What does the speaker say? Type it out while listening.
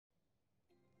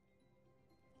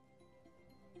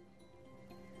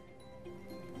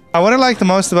What I like the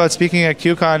most about speaking at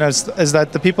QCon is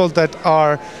that the people that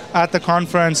are at the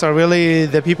conference are really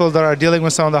the people that are dealing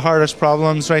with some of the hardest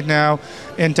problems right now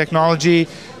in technology,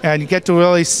 and you get to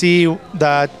really see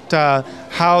that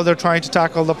how they're trying to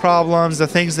tackle the problems, the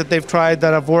things that they've tried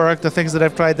that have worked, the things that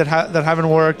I've tried that haven't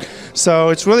worked. So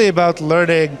it's really about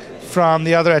learning from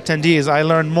the other attendees. I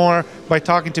learn more by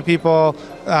talking to people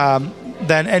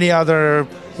than any other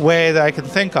way that I can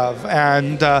think of,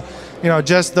 and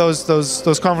just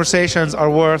those conversations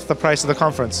are worth the price of the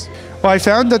conference. Well, I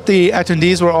found that the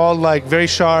attendees were all very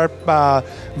sharp,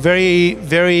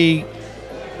 very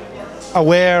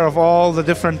aware of all the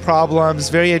different problems,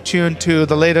 very attuned to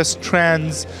the latest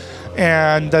trends,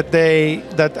 and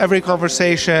that every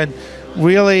conversation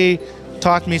really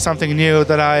taught me something new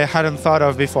that I hadn't thought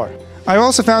of before. I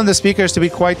also found the speakers to be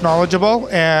quite knowledgeable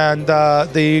and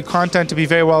the content to be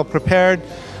very well prepared,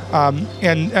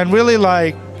 and really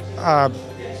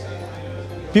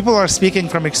people are speaking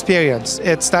from experience.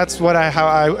 That's what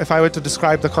if I were to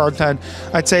describe the content,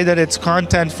 I'd say that it's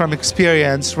content from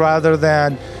experience rather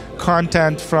than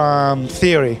content from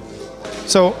theory.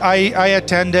 So I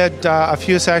attended a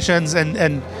few sessions,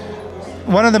 and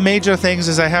one of the major things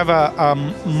is I have a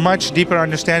much deeper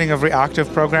understanding of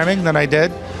reactive programming than I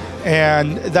did,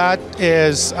 and that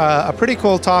is a pretty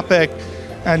cool topic,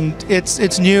 and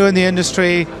it's new in the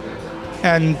industry,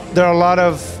 and there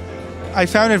are I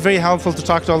found it very helpful to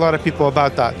talk to a lot of people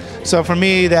about that. So for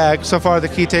me, so far the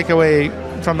key takeaway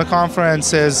from the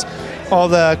conference is all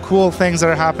the cool things that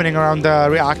are happening around the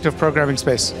reactive programming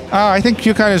space. I think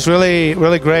QCon is really,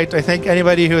 really great. I think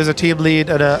anybody who is a team lead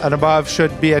and above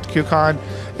should be at QCon.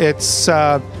 It's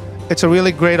a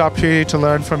really great opportunity to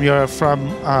learn from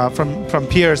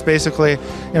peers, basically.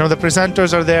 The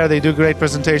presenters are there, they do great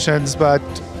presentations, but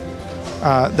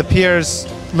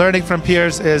learning from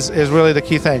peers is really the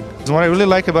key thing. What I really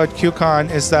like about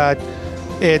QCon is that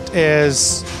it's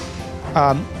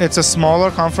a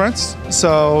smaller conference,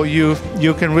 so you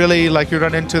can really you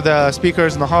run into the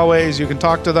speakers in the hallways, you can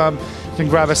talk to them, you can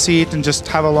grab a seat and just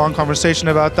have a long conversation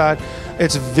about that.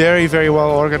 It's very, very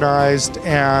well organized,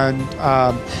 and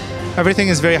everything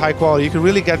is very high quality. You can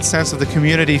really get a sense of the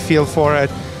community feel for it.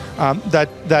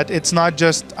 That it's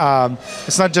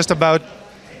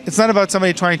not about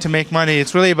somebody trying to make money.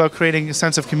 It's really about creating a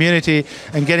sense of community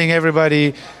and getting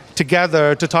everybody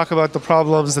together to talk about the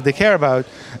problems that they care about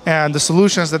and the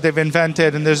solutions that they've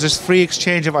invented, and there's this free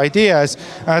exchange of ideas.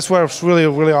 And that's what's really,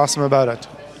 really awesome about it.